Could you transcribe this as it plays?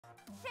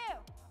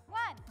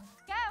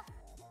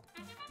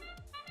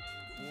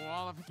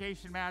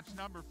Qualification match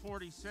number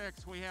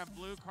 46. We have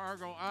blue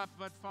cargo up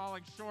but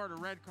falling short. A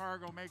red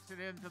cargo makes it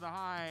into the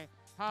high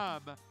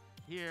hub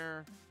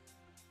here,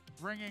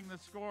 bringing the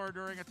score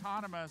during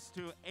autonomous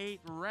to 8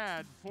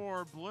 red,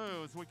 4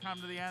 blue. As we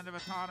come to the end of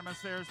autonomous,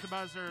 there's the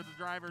buzzer. The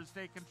drivers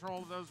take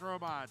control of those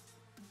robots.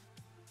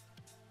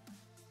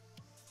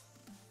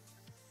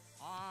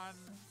 On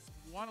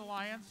one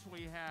alliance,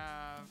 we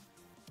have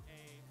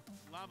a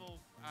level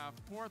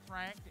 4th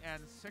ranked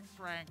and 6th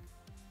ranked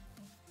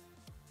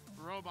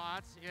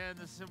robots in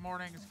this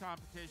morning's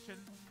competition.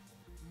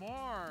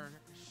 More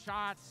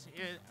shots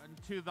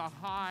into the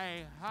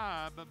high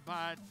hub,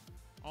 but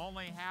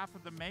only half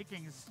of the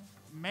making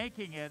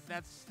it.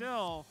 That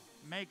still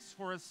makes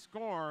for a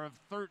score of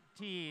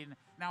 13,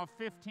 now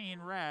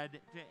 15 red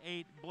to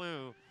 8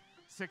 blue.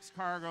 6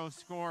 cargo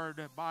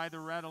scored by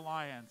the Red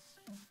Alliance.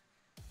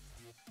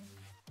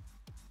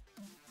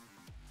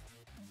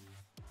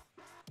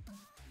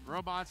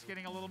 Robots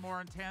getting a little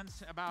more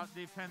intense about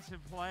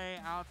defensive play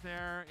out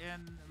there in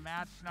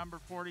match number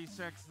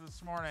 46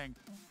 this morning.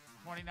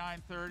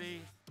 29-30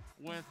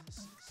 with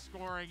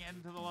scoring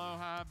into the low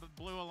hub.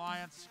 Blue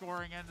Alliance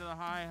scoring into the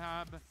high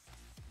hub.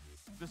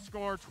 The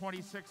score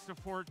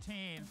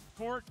 26-14.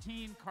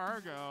 14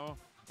 cargo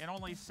in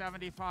only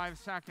 75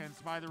 seconds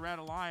by the Red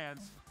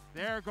Alliance.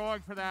 They're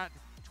going for that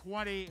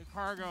 20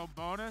 cargo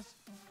bonus.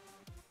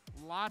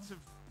 Lots of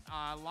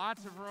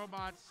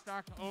robots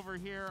stuck over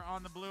here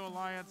on the Blue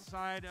Alliance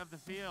side of the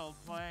field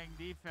playing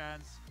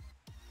defense.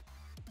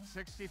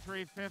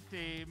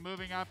 63-50,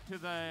 moving up to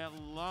the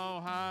low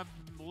hub,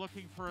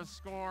 looking for a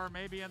score,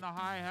 maybe in the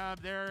high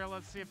hub there.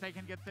 Let's see if they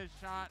can get this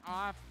shot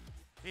off.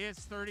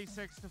 It's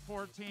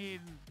 36-14.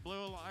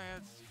 Blue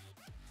Alliance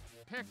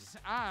picks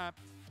up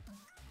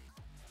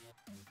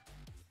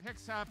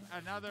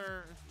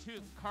another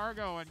 2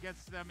 cargo and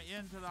gets them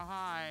into the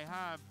high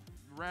hub.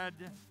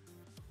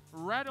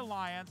 Red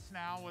Alliance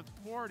now with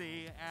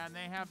 40, and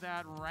they have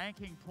that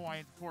ranking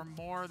point for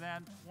more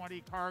than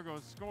 20 cargo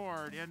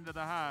scored into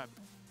the hub.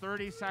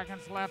 30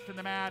 seconds left in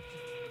the match.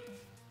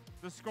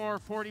 The score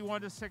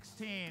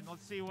 41-16.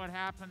 Let's see what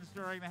happens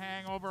during the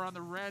hangover on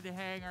the red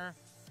hanger.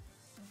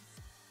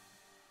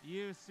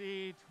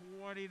 UC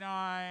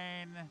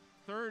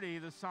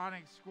 29-30, the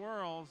Sonic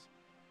Squirrels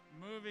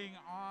moving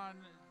on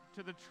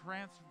to the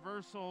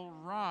transversal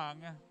rung.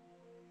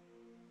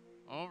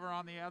 Over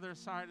on the other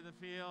side of the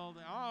field.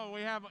 Oh,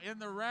 we have in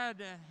the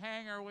red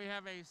hanger, we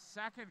have a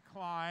second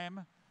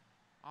climb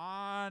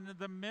on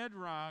the mid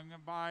rung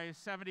by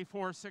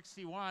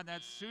 74-61.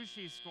 That's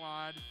Sushi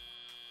Squad.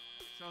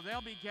 So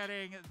they'll be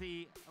getting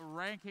the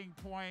ranking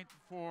point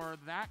for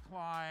that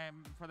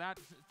climb, for that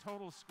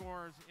total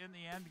scores in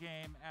the end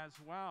game as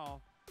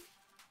well.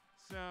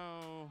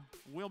 So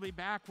we'll be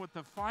back with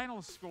the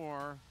final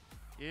score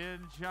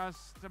in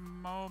just a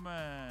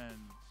moment.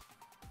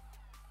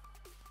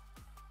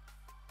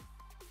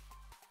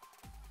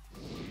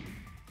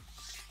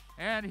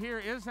 And here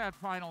is that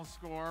final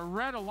score.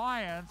 Red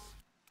Alliance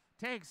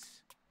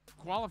takes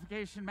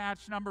qualification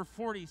match number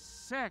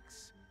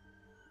 46.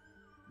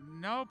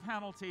 No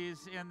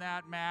penalties in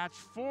that match.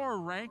 4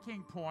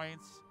 ranking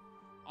points.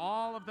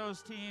 All of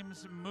those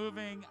teams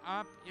moving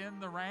up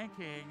in the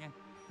ranking.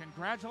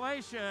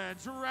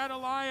 Congratulations, Red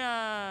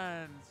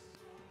Alliance!